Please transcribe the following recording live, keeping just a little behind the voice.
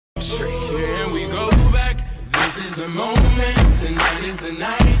Straight here we go back. This is the moment. Tonight is the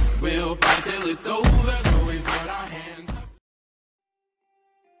night. We'll fight till it's over. So we put our hands up.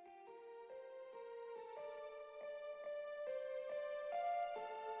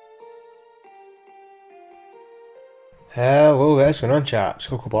 Hello, what's going on, chaps?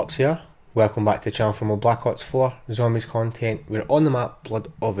 Coco Pops here. Welcome back to the channel for more Black Ops 4 Zombies content. We're on the map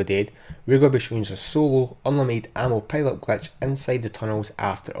Blood of the Dead. We're going to be showing you a solo, unlimited ammo pilot glitch inside the tunnels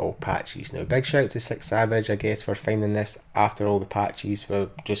after all patches. Now, big shout out to CerealGlitchers, I guess, for finding this after all the patches. We're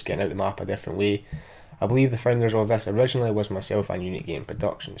just getting out the map a different way. I believe the founders of this originally was myself and ENJOY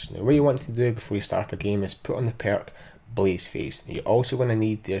Productionz. Now, what you want to do before you start up a game is put on the perk Blaze Phase. You're also going to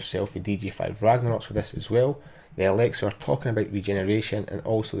need yourself a DJ5 Ragnaroks for this as well. The elixir talking about regeneration, and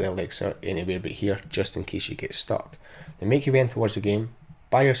also the elixir anywhere but here just in case you get stuck. Then make your way in towards the game,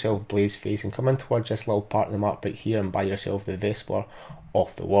 buy yourself Blaze Phase and come in towards this little part of the map right here and buy yourself the Vesper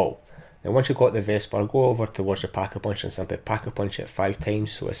off the wall. Then once you've got the Vesper, go over towards the Pack-a-Punch and simply Pack-a-Punch it 5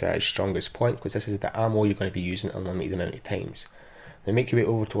 times so it's at its strongest point, because this is the ammo you're going to be using an unlimited amount of times. Then make your way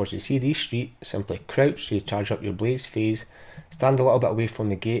over towards the CD street, simply crouch so you charge up your Blaze Phase, stand a little bit away from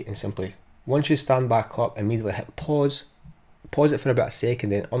the gate and simply, once you stand back up, immediately hit pause it for about a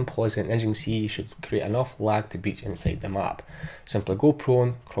second, then unpause it, and as you can see you should create enough lag to breach inside the map. Simply go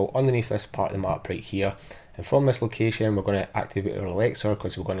prone, crawl underneath this part of the map right here, and from this location we're going to activate our elixir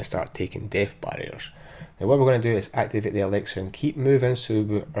because we're going to start taking death barriers. Now what we're going to do is activate the elixir and keep moving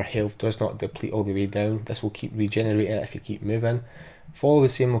so our health does not deplete all the way down. This will keep regenerating if you keep moving. Follow the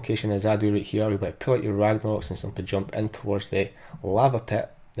same location as I do right here. We're going to pull out your Ragnaroks and simply jump in towards the lava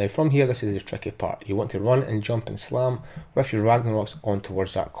pit. Now from here, this is the tricky part. You want to run and jump and slam with your Ragnaroks on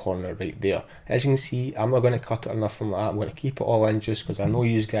towards that corner right there. As you can see, I'm not going to cut it enough from that. I'm going to keep it all in just because I know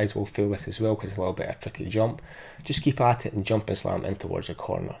you guys will feel this as well because it's a little bit of a tricky jump. Just keep at it and jump and slam in towards the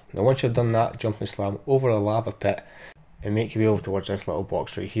corner. Now once you've done that, jump and slam over a lava pit and make your way over towards this little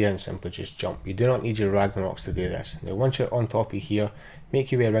box right here and simply just jump. You do not need your Ragnaroks to do this. Now once you're on top of here,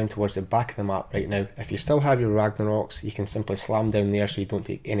 make your way around towards the back of the map right now. If you still have your Ragnaroks, you can simply slam down there so you don't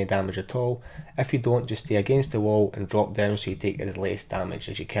take any damage at all. If you don't, just stay against the wall and drop down so you take as less damage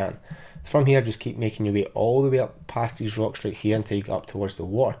as you can. From here, just keep making your way all the way up past these rocks right here until you get up towards the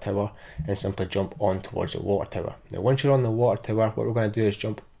water tower and simply jump on towards the water tower. Now once you're on the water tower, what we're going to do is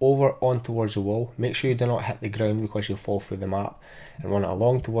jump over on towards the wall. Make sure you do not hit the ground because you'll fall through the map, and run it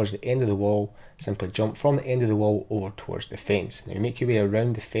along towards the end of the wall. Simply jump from the end of the wall over towards the fence. Now make your way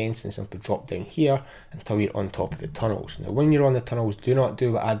around the fence and simply drop down here until you're on top of the tunnels. Now when you're on the tunnels, do not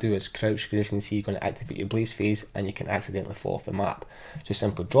do what I do, is crouch, because as you can see you're going to activate your Blaze Phase and you can accidentally fall off the map. Just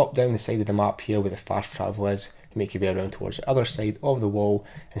simply drop down the side of the map here where the fast travel is, make your way around towards the other side of the wall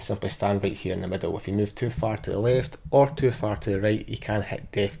and simply stand right here in the middle. If you move too far to the left or too far to the right, you can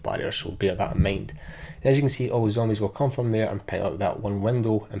hit death barriers, so bear that in mind. And as you can see, all the zombies will come from there and pile out that one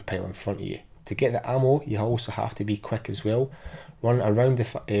window and pile in front of you. To get the ammo, you also have to be quick as well. Run around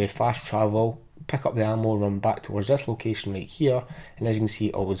the fast travel, pick up the ammo, run back towards this location right here, and as you can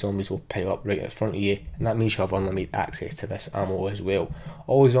see, all the zombies will pile up right in front of you, and that means you have unlimited access to this ammo as well.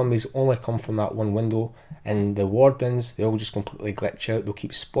 All the zombies only come from that one window, and the wardens, they all just completely glitch out. They'll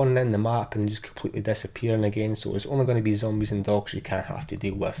keep spawning in the map and just completely disappearing again, so it's only going to be zombies and dogs you can't have to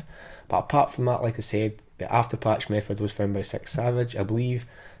deal with. But apart from that, like I said, the after patch method was found by CerealGlitchers. I believe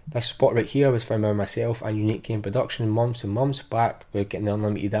this spot right here was found by myself and ENJOY Productionz months and months back. We were getting the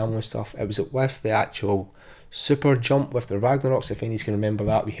unlimited ammo and stuff. It was with the actual super jump with the Ragnaroks. If any of you can remember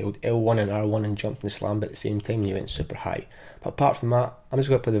that, we held L1 and R1 and jumped and slammed at the same time and you went super high. But apart from that, I'm just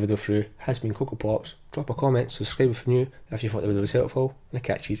going to play the video through. Has been Coco Pops. Drop a comment, subscribe if you're new if you thought the video was helpful, and I'll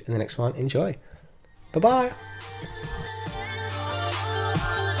catch you in the next one. Enjoy. Bye bye.